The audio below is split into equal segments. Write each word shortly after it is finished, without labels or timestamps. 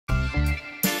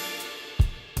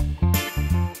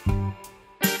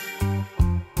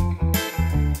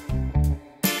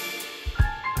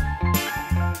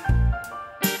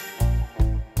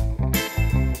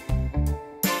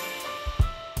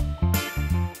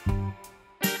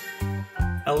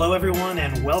Hello everyone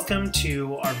and welcome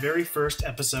to our very first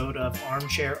episode of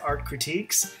Armchair Art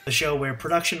Critiques, the show where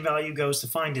production value goes to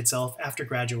find itself after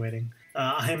graduating.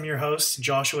 I am your host,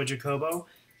 Joshua Jacobo.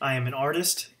 I am an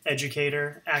artist,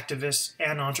 educator, activist,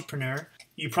 and entrepreneur.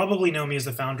 You probably know me as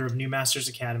the founder of New Masters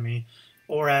Academy,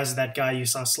 or as that guy you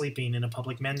saw sleeping in a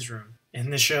public men's room. In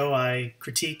this show, I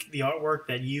critique the artwork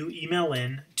that you email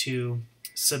in to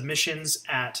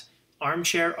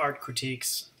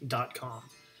submissions@armchairartcritiques.com.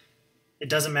 It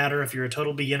doesn't matter if you're a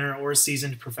total beginner or a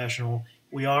seasoned professional.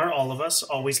 We are, all of us,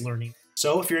 always learning.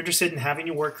 So if you're interested in having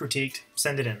your work critiqued,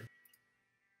 send it in.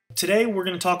 Today we're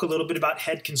going to talk a little bit about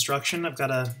head construction. I've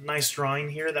got a nice drawing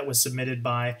here that was submitted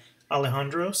by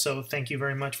Alejandro, so thank you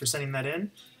very much for sending that in.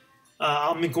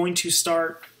 I'm going to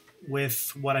start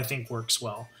with what I think works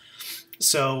well.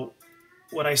 So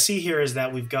what I see here is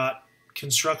that we've got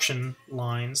construction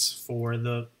lines for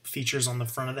the features on the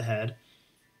front of the head.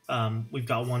 We've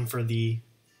got one for the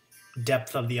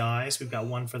depth of the eyes, we've got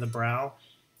one for the brow,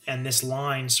 and this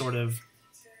line sort of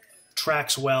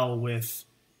tracks well with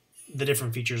the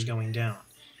different features going down.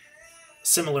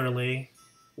 Similarly,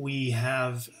 we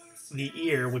have the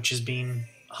ear, which is being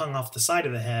hung off the side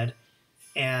of the head,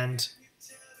 and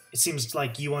it seems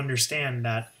like you understand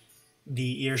that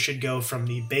the ear should go from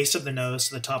the base of the nose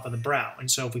to the top of the brow. And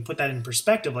so if we put that in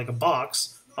perspective, like a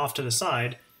box off to the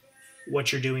side,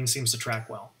 what you're doing seems to track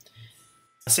well.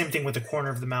 Same thing with the corner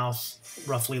of the mouth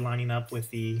roughly lining up with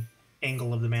the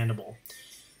angle of the mandible.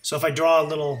 So if I draw a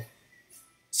little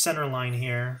center line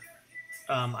here,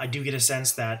 I do get a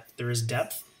sense that there is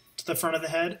depth to the front of the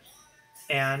head.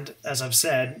 And as I've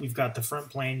said, we've got the front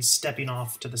planes stepping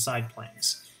off to the side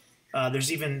planes.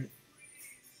 There's even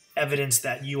evidence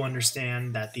that you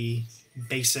understand that the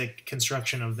basic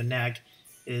construction of the neck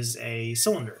is a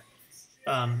cylinder.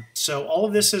 So all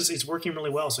of this is working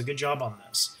really well, so good job on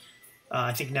this.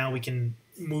 I think now we can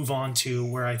move on to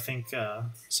where I think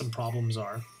some problems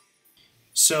are.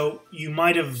 So you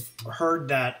might have heard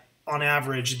that on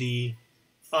average the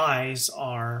eyes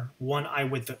are one eye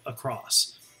width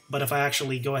across. But if I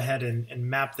actually go ahead and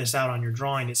map this out on your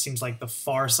drawing, it seems like the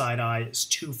far side eye is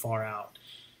too far out.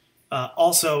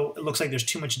 Also, it looks like there's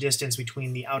too much distance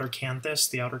between the outer canthus,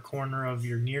 the outer corner of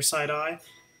your near side eye,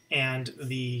 and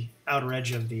the outer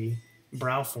edge of the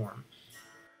brow form.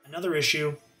 Another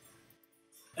issue,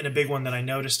 and a big one that I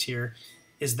noticed here,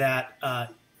 is that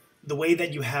the way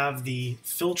that you have the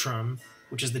philtrum,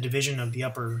 which is the division of the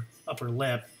upper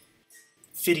lip,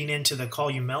 fitting into the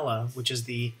columella, which is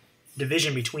the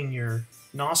division between your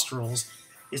nostrils,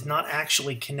 is not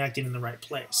actually connecting in the right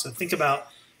place. So think about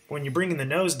when you're bringing the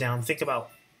nose down, think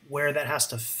about where that has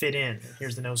to fit in.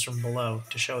 Here's the nose from below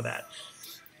to show that.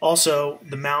 Also,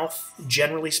 the mouth,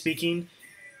 generally speaking,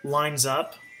 lines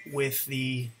up with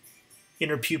the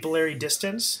interpupillary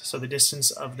distance, so the distance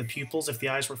of the pupils if the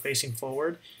eyes were facing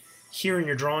forward. Here in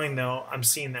your drawing, though, I'm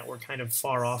seeing that we're kind of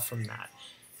far off from that,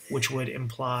 which would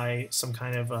imply some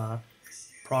kind of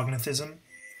prognathism,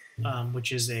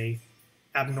 which is a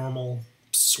abnormal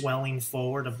swelling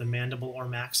forward of the mandible or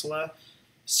maxilla.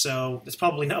 So that's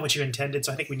probably not what you intended,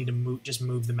 so I think we need to just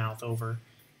move the mouth over,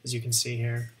 as you can see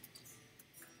here.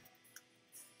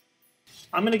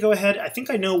 I'm going to go ahead. I think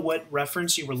I know what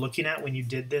reference you were looking at when you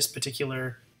did this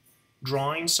particular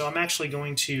drawing, so I'm actually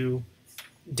going to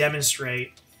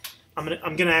demonstrate. I'm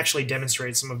going to actually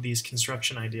demonstrate some of these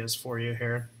construction ideas for you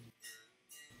here.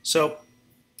 So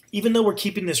even though we're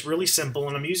keeping this really simple,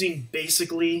 and I'm using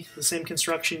basically the same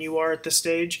construction you are at this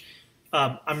stage,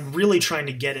 I'm really trying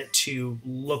to get it to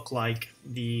look like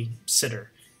the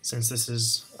sitter, since this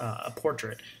is a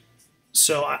portrait.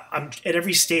 So I'm at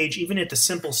every stage, even at the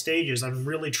simple stages, I'm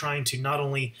really trying to not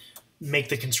only make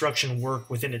the construction work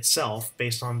within itself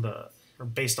based on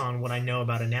what I know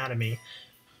about anatomy,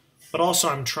 but also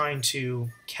I'm trying to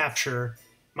capture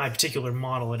my particular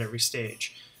model at every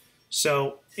stage.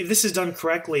 So if this is done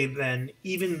correctly, then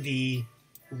even the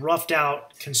roughed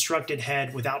out constructed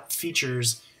head without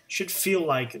features should feel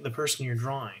like the person you're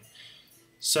drawing.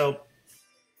 So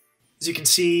as you can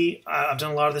see, I've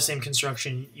done a lot of the same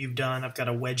construction you've done. I've got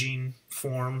a wedging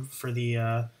form for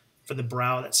the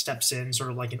brow that steps in, sort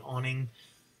of like an awning.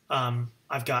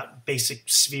 I've got basic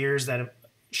spheres that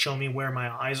show me where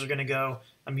my eyes are going to go.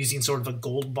 I'm using sort of a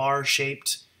gold bar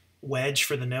shaped wedge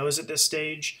for the nose at this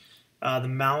stage. The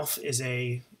mouth is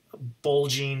a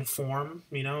bulging form,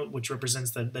 which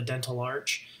represents the dental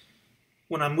arch.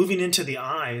 When I'm moving into the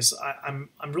eyes, I'm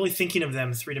really thinking of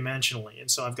them three-dimensionally,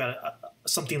 and so I've got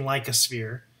something like a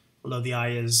sphere, although the eye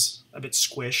is a bit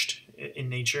squished in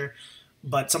nature,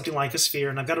 but something like a sphere,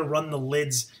 and I've got to run the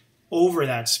lids over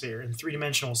that sphere in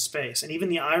three-dimensional space. And even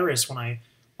the iris, when I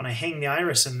when I hang the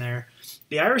iris in there,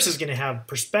 the iris is going to have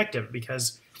perspective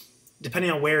because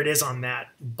depending on where it is on that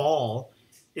ball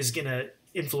is going to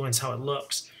influence how it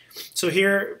looks. So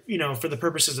here, for the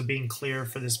purposes of being clear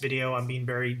for this video, I'm being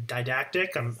very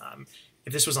didactic.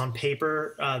 If this was on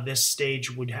paper, this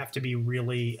stage would have to be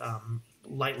really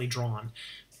lightly drawn.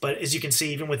 But as you can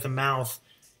see, even with the mouth,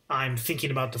 I'm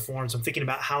thinking about the forms. I'm thinking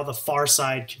about how the far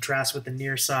side contrasts with the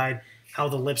near side, how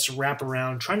the lips wrap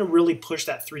around, trying to really push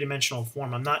that three-dimensional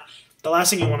form. The last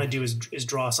thing you want to do is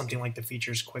draw something like the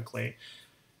features quickly.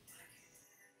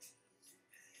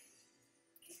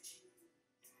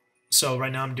 So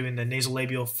right now I'm doing the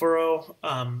nasolabial furrow.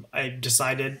 I've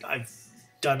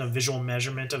done a visual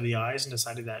measurement of the eyes and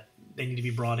decided that they need to be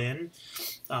brought in.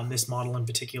 This model in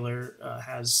particular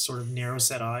has sort of narrow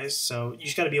set eyes, so you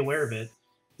just got to be aware of it.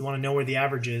 You want to know where the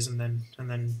average is and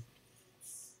then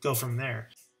go from there.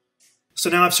 So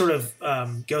now I've sort of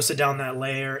ghosted down that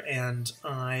layer, and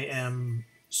I am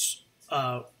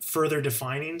further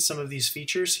defining some of these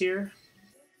features here.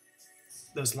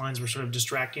 Those lines were sort of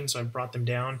distracting, so I brought them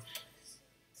down.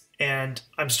 And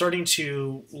I'm starting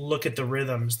to look at the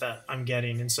rhythms that I'm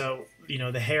getting. And so,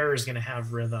 the hair is going to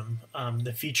have rhythm,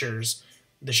 the features,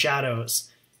 the shadows,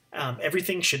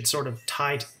 everything should sort of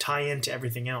tie into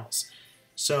everything else.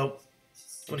 So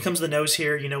when it comes to the nose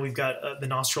here, we've got the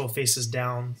nostril faces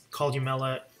down,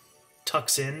 columella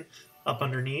tucks in up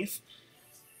underneath.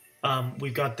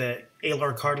 We've got the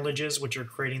alar cartilages, which are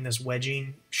creating this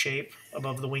wedging shape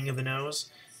above the wing of the nose.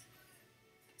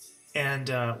 And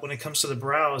when it comes to the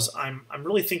brows, I'm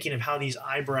really thinking of how these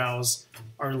eyebrows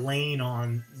are laying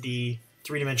on the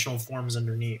three-dimensional forms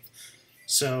underneath.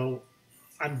 So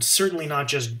I'm certainly not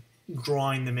just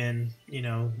drawing them in,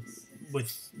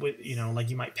 with like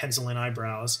you might pencil in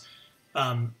eyebrows.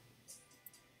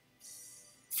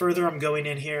 Further, I'm going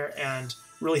in here and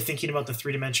really thinking about the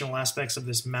three-dimensional aspects of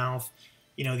this mouth.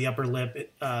 The upper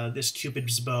lip, this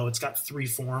Cupid's bow, it's got 3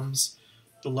 forms.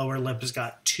 The lower lip has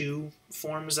got 2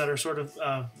 forms that are sort of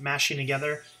mashing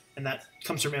together, and that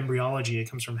comes from embryology. It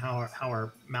comes from how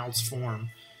our mouths form.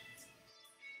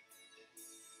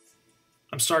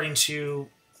 I'm starting to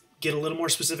get a little more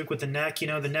specific with the neck.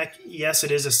 The neck, yes, it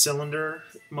is a cylinder,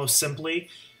 most simply,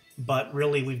 but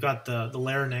really we've got the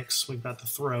larynx, we've got the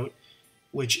throat,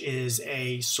 which is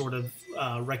a sort of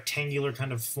rectangular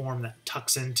kind of form that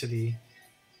tucks into the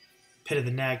pit of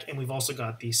the neck, and we've also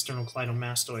got the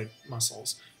sternocleidomastoid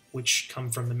muscles, which come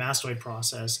from the mastoid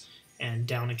process and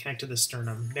down and connect to the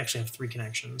sternum. We actually have 3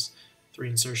 connections, 3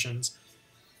 insertions.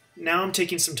 Now I'm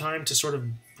taking some time to sort of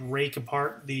break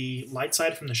apart the light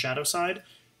side from the shadow side.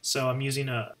 So I'm using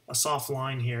a soft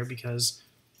line here because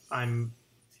I'm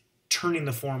turning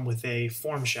the form with a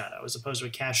form shadow as opposed to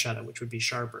a cast shadow, which would be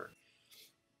sharper.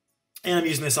 And I'm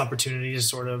using this opportunity to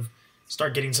sort of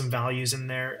start getting some values in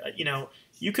there.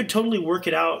 You could totally work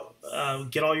it out,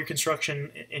 get all your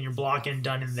construction and your block in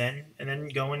done, and then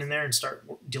go in there and start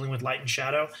dealing with light and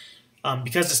shadow.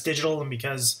 Because it's digital and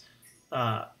because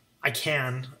I'm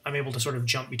able to sort of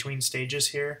jump between stages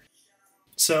here.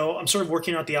 So I'm sort of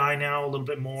working out the eye now a little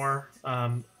bit more.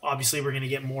 Obviously, we're going to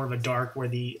get more of a dark where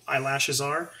the eyelashes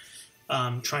are.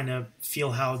 Trying to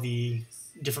feel how the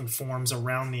different forms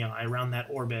around the eye, around that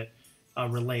orbit,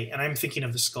 relate. And I'm thinking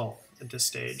of the skull at this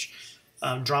stage.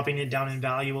 Dropping it down in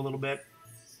value a little bit.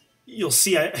 You'll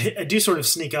see I do sort of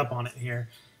sneak up on it here.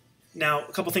 Now,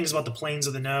 a couple things about the planes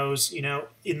of the nose.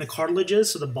 In the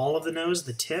cartilages, so the ball of the nose,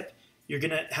 the tip, you're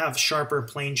going to have sharper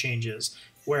plane changes.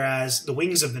 Whereas the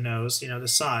wings of the nose, the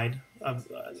side,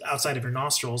 outside of your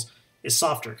nostrils, is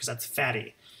softer because that's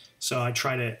fatty. So I'm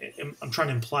trying to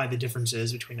imply the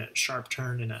differences between a sharp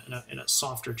turn and a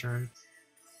softer turn.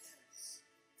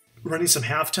 Running some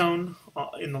halftone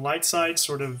in the light side,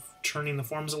 sort of turning the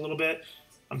forms a little bit.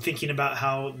 I'm thinking about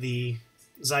how the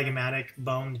zygomatic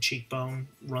bone, the cheekbone,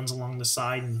 runs along the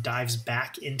side and dives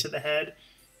back into the head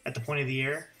at the point of the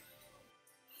ear.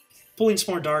 Pulling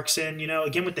some more darks in,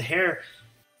 again with the hair,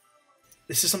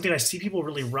 this is something I see people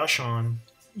really rush on.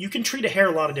 You can treat a hair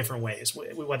a lot of different ways,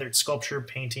 whether it's sculpture,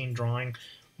 painting, drawing,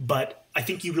 but I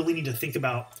think you really need to think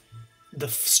about the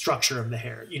structure of the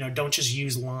hair. Don't just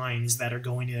use lines that are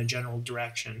going in a general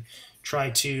direction. Try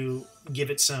to give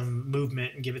it some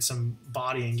movement and give it some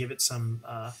body and give it some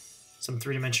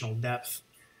three-dimensional depth.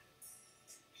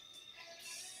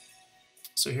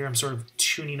 So here I'm sort of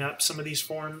tuning up some of these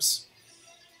forms,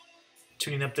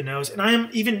 tuning up the nose, and I am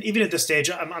even at this stage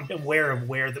I'm aware of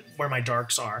where my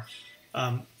darks are,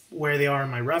 where they are in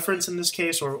my reference in this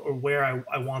case, or where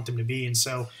I want them to be, and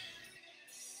so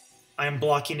I am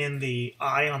blocking in the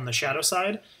eye on the shadow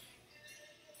side.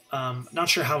 Not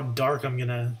sure how dark I'm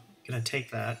gonna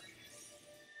take that.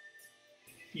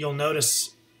 you'll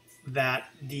notice that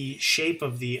the shape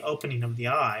of the opening of the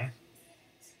eye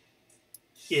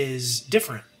is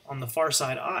different on the far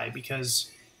side eye,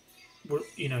 because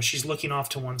she's looking off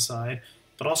to one side,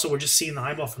 but also we're just seeing the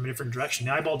eyeball from a different direction.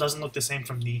 The eyeball doesn't look the same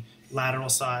from the lateral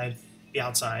side, the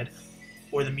outside,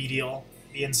 or the medial,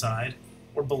 the inside,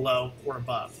 or below or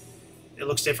above. It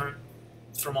looks different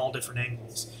from all different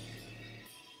angles.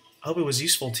 I hope it was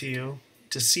useful to you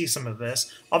to see some of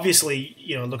this. Obviously,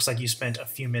 it looks like you spent a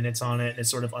few minutes on it. It's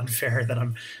sort of unfair that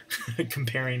I'm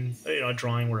comparing, a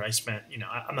drawing where I spent,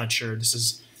 I'm not sure. This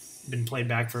has been played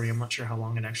back for me. I'm not sure how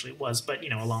long it actually was, but,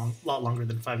 a lot longer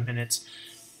than 5 minutes.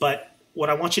 But what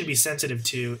I want you to be sensitive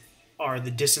to are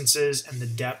the distances and the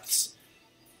depths.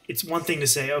 It's one thing to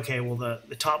say, okay, well,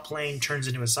 the top plane turns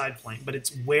into a side plane, but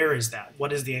it's where is that?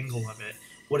 What is the angle of it?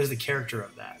 What is the character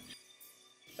of that?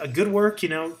 Good work,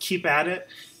 keep at it.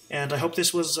 And I hope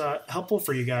this was helpful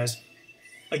for you guys.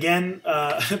 Again,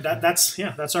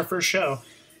 that's our first show.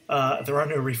 There are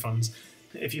no refunds.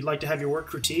 If you'd like to have your work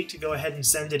critiqued, go ahead and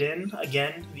send it in.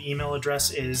 Again, the email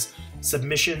address is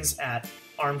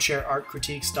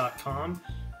submissions@armchairartcritiques.com.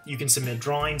 You can submit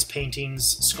drawings,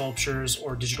 paintings, sculptures,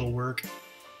 or digital work.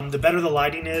 The better the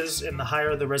lighting is and the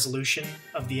higher the resolution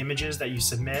of the images that you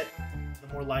submit, the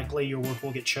more likely your work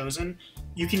will get chosen.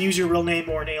 You can use your real name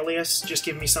or an alias. Just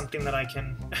give me something that I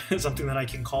can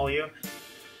call you.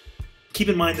 Keep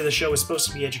in mind that the show is supposed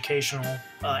to be educational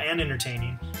and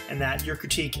entertaining, and that your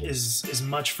critique is as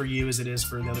much for you as it is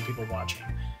for the other people watching.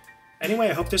 Anyway,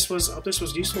 I hope this was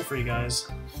useful for you guys.